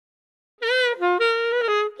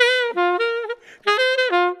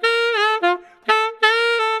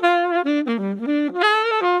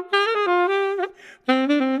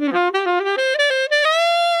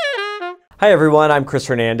Hi everyone, I'm Chris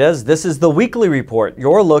Hernandez. This is the Weekly Report,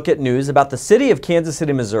 your look at news about the city of Kansas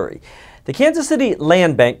City, Missouri. The Kansas City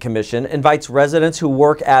Land Bank Commission invites residents who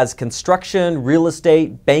work as construction, real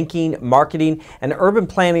estate, banking, marketing, and urban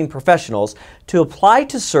planning professionals to apply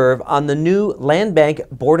to serve on the new Land Bank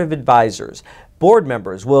Board of Advisors. Board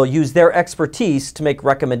members will use their expertise to make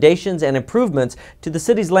recommendations and improvements to the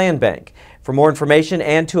city's land bank. For more information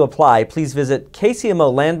and to apply, please visit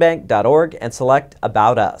kcmo.gov and select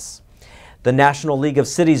About Us. The National League of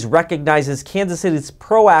Cities recognizes Kansas City's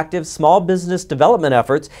proactive small business development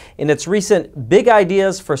efforts in its recent Big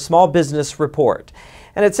Ideas for Small Business report.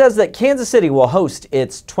 And it says that Kansas City will host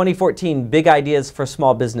its 2014 Big Ideas for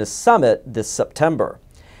Small Business Summit this September.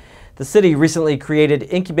 The city recently created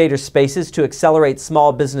incubator spaces to accelerate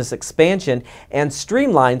small business expansion and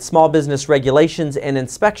streamline small business regulations and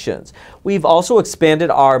inspections. We've also expanded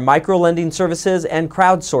our micro-lending services and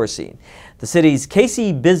crowdsourcing. The city's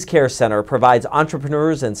KC BizCare Center provides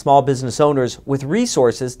entrepreneurs and small business owners with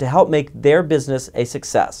resources to help make their business a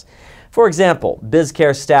success. For example,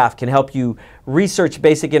 BizCare staff can help you research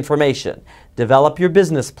basic information, develop your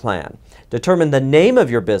business plan, determine the name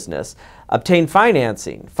of your business, obtain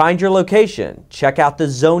financing, find your location, check out the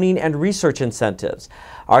zoning and research incentives.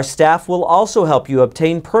 Our staff will also help you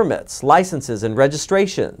obtain permits, licenses, and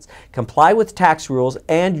registrations, comply with tax rules,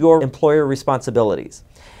 and your employer responsibilities.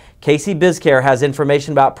 KC BizCare has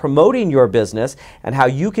information about promoting your business and how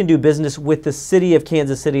you can do business with the city of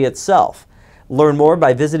Kansas City itself. Learn more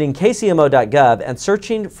by visiting kcmo.gov and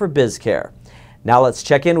searching for BizCare. Now let's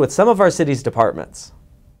check in with some of our city's departments.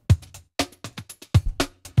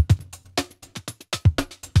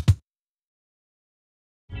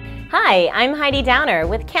 Hi, I'm Heidi Downer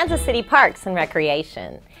with Kansas City Parks and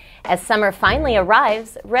Recreation. As summer finally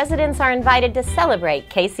arrives, residents are invited to celebrate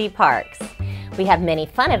KC Parks. We have many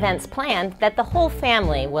fun events planned that the whole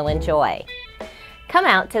family will enjoy. Come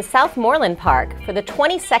out to Southmoreland Park for the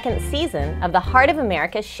 22nd season of the Heart of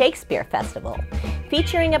America Shakespeare Festival,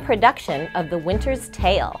 featuring a production of The Winter's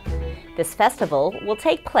Tale. This festival will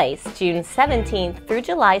take place June 17th through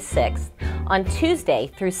July 6th on Tuesday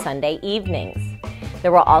through Sunday evenings.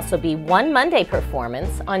 There will also be one Monday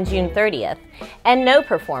performance on June 30th and no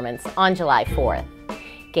performance on July 4th.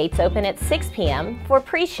 Gates open at 6 p.m. for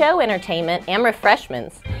pre-show entertainment and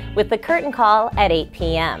refreshments, with the curtain call at 8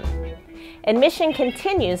 p.m. Admission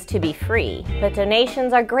continues to be free, but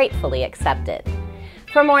donations are gratefully accepted.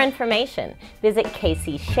 For more information, visit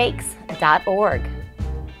kcshakes.org.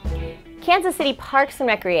 Kansas City Parks and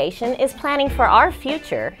Recreation is planning for our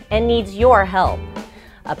future and needs your help.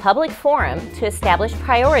 A public forum to establish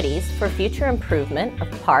priorities for future improvement of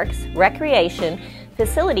parks, recreation,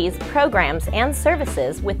 facilities, programs, and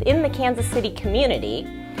services within the Kansas City community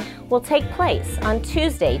will take place on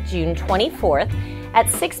Tuesday, June 24th at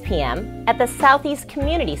 6 p.m. at the Southeast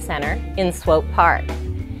Community Center in Swope Park.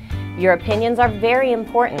 Your opinions are very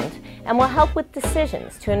important and will help with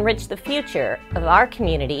decisions to enrich the future of our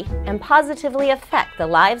community and positively affect the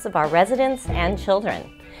lives of our residents and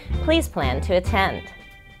children. Please plan to attend.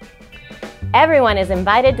 Everyone is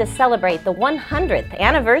invited to celebrate the 100th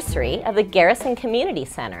anniversary of the Garrison Community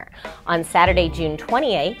Center on Saturday, June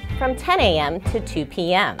 28th from 10 a.m. to 2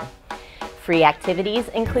 p.m. Free activities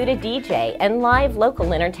include a DJ and live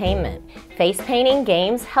local entertainment, face painting,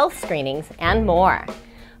 games, health screenings, and more.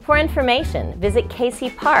 For information, visit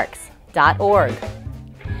kcparks.org.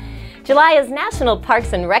 July is National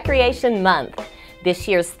Parks and Recreation Month. This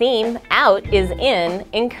year's theme, Out is In,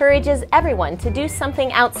 encourages everyone to do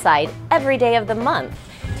something outside every day of the month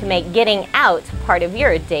to make getting out part of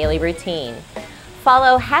your daily routine.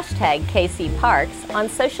 Follow #KCParks on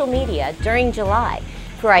social media during July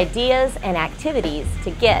for ideas and activities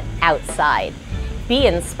to get outside. Be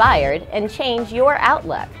inspired and change your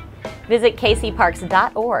outlook. Visit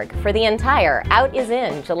kcparks.org for the entire Out is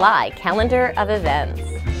In July calendar of events.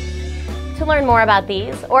 To learn more about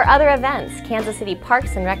these or other events Kansas City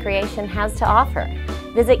Parks and Recreation has to offer,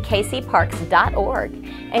 visit kcparks.org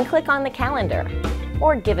and click on the calendar,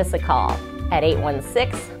 or give us a call at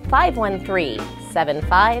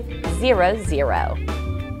 816-513-7500.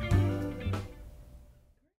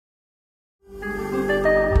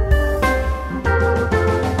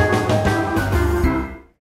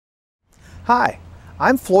 Hi,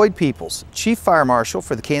 I'm Floyd Peoples, Chief Fire Marshal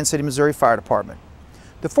for the Kansas City, Missouri Fire Department.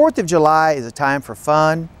 The 4th of July is a time for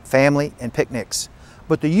fun, family, and picnics,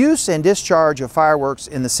 but the use and discharge of fireworks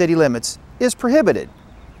in the city limits is prohibited.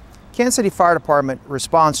 Kansas City Fire Department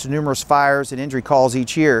responds to numerous fires and injury calls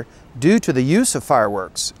each year due to the use of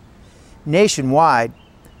fireworks. Nationwide,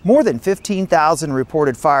 more than 15,000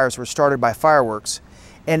 reported fires were started by fireworks,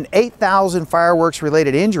 and 8,000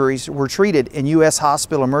 fireworks-related injuries were treated in U.S.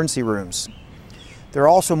 hospital emergency rooms. There are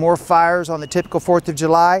also more fires on the typical 4th of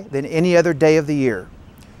July than any other day of the year.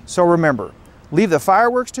 So remember, leave the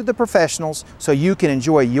fireworks to the professionals so you can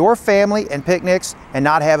enjoy your family and picnics and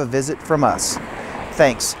not have a visit from us.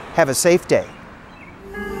 Thanks. Have a safe day.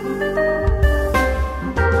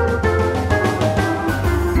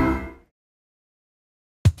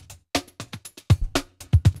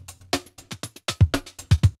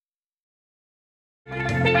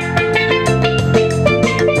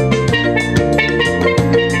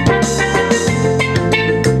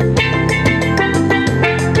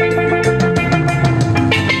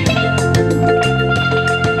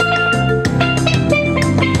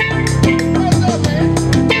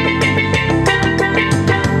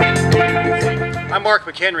 I'm Mark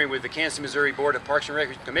McHenry with the Kansas City, Missouri Board of Parks and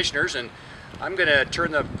Recreation Commissioners, and I'm going to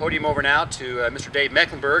turn the podium over now to Mr. Dave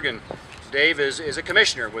Mecklenburg, and Dave is a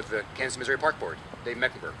commissioner with the Kansas City, Missouri Park Board. Dave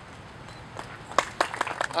Mecklenburg.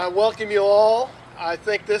 I welcome you all. I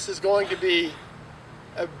think this is going to be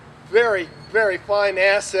a very, very fine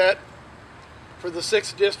asset for the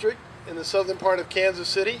 6th District in the southern part of Kansas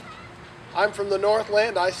City. I'm from the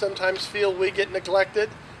Northland. I sometimes feel we get neglected,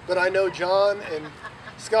 but I know John and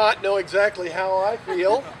Scott know exactly how I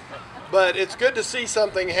feel. But it's good to see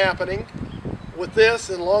something happening with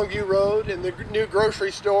this and Longview Road and the new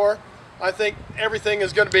grocery store. I think everything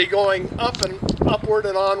is going to be going up and upward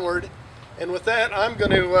and onward. And with that, I'm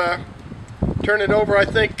going to turn it over. I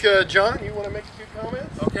think, John, you want to make a few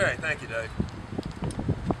comments? Okay, thank you, Dave.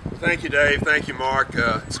 Thank you, Dave. Thank you, Mark.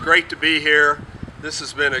 It's great to be here. This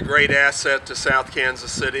has been a great asset to South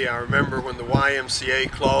Kansas City. I remember when the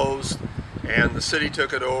YMCA closed and the city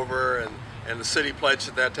took it over, and the city pledged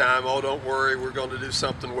at that time, oh, don't worry, we're going to do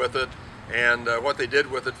something with it. And what they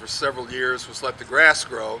did with it for several years was let the grass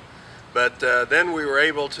grow. But then we were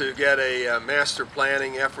able to get a master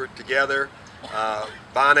planning effort together.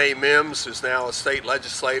 Bonnie Mims, who's now a state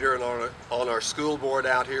legislator and on our school board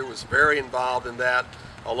out here, was very involved in that,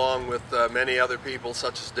 along with many other people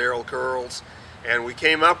such as Darrell Curls. And we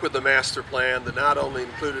came up with a master plan that not only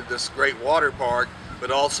included this great water park, but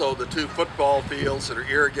also the 2 football fields that are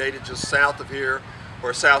irrigated just south of here,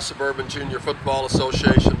 where South Suburban Junior Football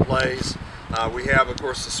Association plays. We have, of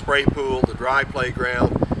course, the spray pool, the dry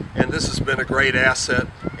playground, and this has been a great asset.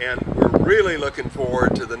 And we're really looking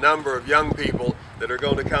forward to the number of young people that are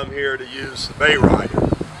going to come here to use the Bay Rider,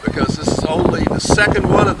 because this is only the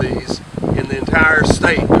 2nd one of these in the entire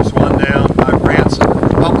state. There's one down by Branson,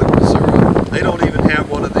 Republic, Missouri. They don't even have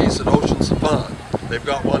one of these at Oceans of Fun. They've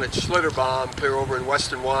got one at Schlitterbaum, clear over in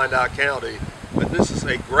western Wyandotte County. But this is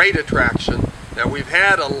a great attraction. Now, we've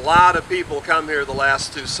had a lot of people come here the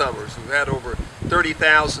last 2 summers. We've had over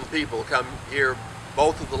 30,000 people come here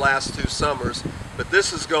both of the last 2 summers. But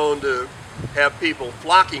this is going to have people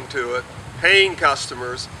flocking to it, paying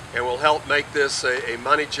customers, and will help make this a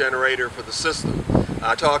money generator for the system.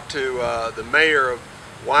 I talked to the mayor of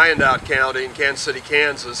Wyandotte County in Kansas City,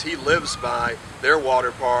 Kansas. He lives by their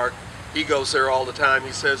water park. He goes there all the time.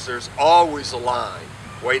 He says there's always a line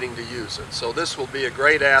waiting to use it. So this will be a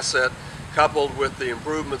great asset, coupled with the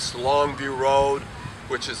improvements to Longview Road,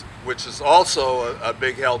 which is also a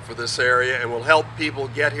big help for this area, and will help people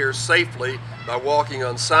get here safely by walking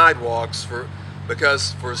on sidewalks,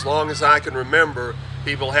 because for as long as I can remember,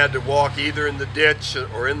 people had to walk either in the ditch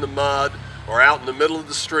or in the mud or out in the middle of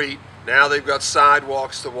the street. Now they've got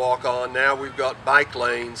sidewalks to walk on. Now we've got bike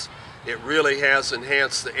lanes. It really has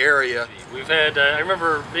enhanced the area. We've had, I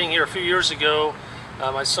remember being here a few years ago,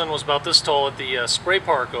 my son was about this tall at the spray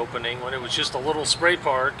park opening, when it was just a little spray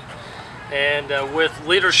park. And with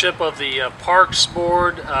leadership of the Parks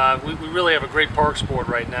Board, we really have a great Parks Board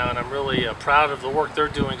right now, and I'm really proud of the work they're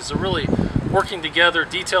doing, because they're really working together,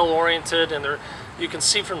 detail-oriented, and you can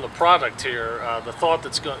see from the product here, the thought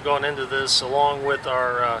that's gone into this, along with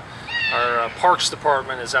our Parks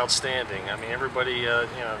Department, is outstanding. I mean, everybody you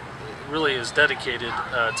know, really is dedicated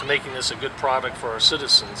to making this a good product for our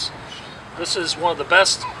citizens. This is one of the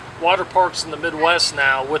best water parks in the Midwest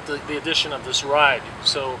now, with the addition of this ride.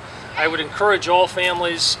 So I would encourage all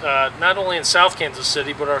families, not only in South Kansas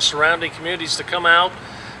City, but our surrounding communities, to come out,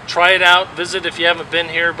 try it out, visit if you haven't been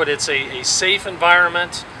here. But it's a safe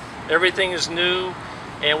environment. Everything is new,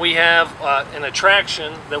 and we have an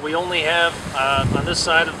attraction that we only have on this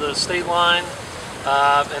side of the state line,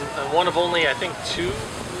 and one of only, I think, 2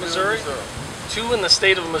 in Missouri? 2 in the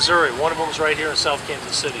state of Missouri. One of them is right here in South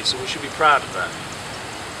Kansas City, so we should be proud of that.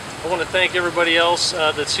 I want to thank everybody else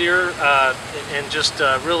that's here, and just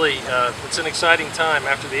really, it's an exciting time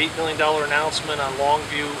after the $8 million announcement on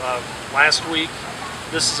Longview last week.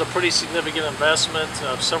 This is a pretty significant investment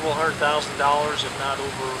of several $100,000, if not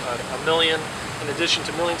over $1 million, in addition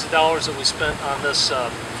to millions of dollars that we spent on this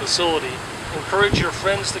facility. Encourage your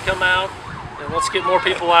friends to come out, and let's get more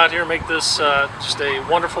people out here and make this just a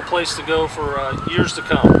wonderful place to go for years to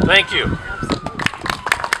come. Thank you.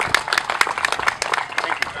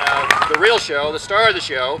 The real show, the star of the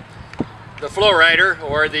show, the flow rider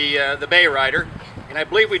or the bay rider, and I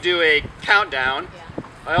believe we do a countdown.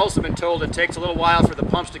 I also been told it takes a little while for the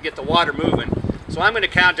pumps to get the water moving. So I'm going to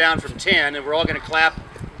count down from 10 and we're all going to clap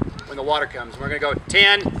when the water comes. We're going to go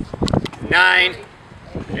 10, 9,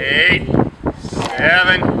 8,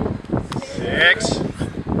 7, 6,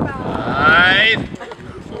 5,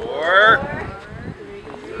 4,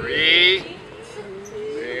 3,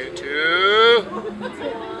 2,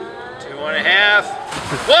 2.5,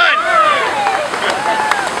 1!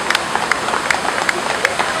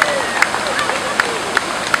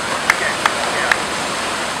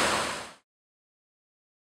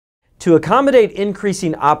 To accommodate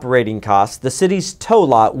increasing operating costs, the city's tow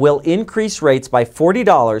lot will increase rates by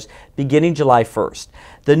 $40 beginning July 1st.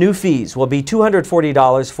 The new fees will be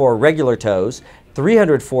 $240 for regular tows,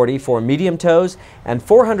 $340 for medium tows, and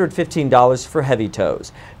 $415 for heavy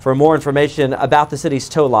tows. For more information about the city's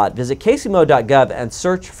tow lot, visit kcmo.gov and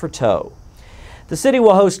search for tow. The city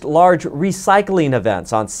will host large recycling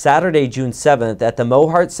events on Saturday, June 7th at the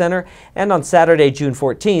Mohart Center and on Saturday, June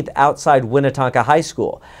 14th outside Winnetonka High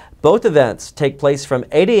School. Both events take place from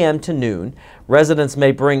 8 a.m. to noon. Residents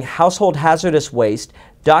may bring household hazardous waste,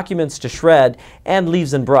 documents to shred, and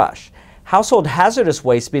leaves and brush. Household hazardous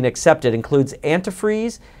waste being accepted includes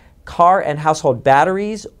antifreeze, car and household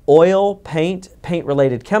batteries, oil, paint,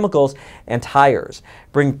 paint-related chemicals, and tires.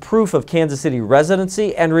 Bring proof of Kansas City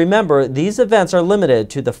residency, and remember, these events are limited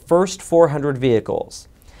to the first 400 vehicles.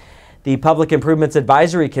 The Public Improvements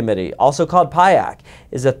Advisory Committee, also called PIAC,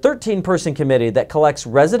 is a 13-person committee that collects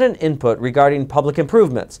resident input regarding public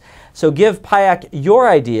improvements. So give PIAC your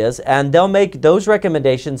ideas and they'll make those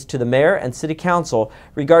recommendations to the mayor and city council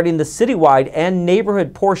regarding the citywide and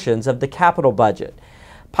neighborhood portions of the capital budget.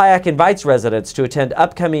 PIAC invites residents to attend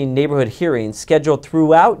upcoming neighborhood hearings scheduled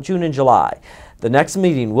throughout June and July. The next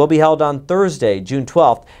meeting will be held on Thursday, June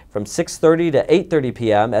 12th from 6:30 to 8:30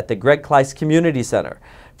 p.m. at the Greg Kleiss Community Center.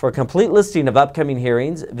 For a complete listing of upcoming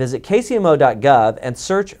hearings, visit kcmo.gov and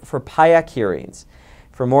search for PIAC hearings.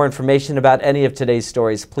 For more information about any of today's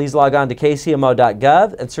stories, please log on to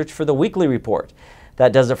kcmo.gov and search for the Weekly Report.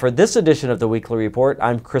 That does it for this edition of the Weekly Report.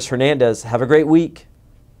 I'm Chris Hernandez. Have a great week.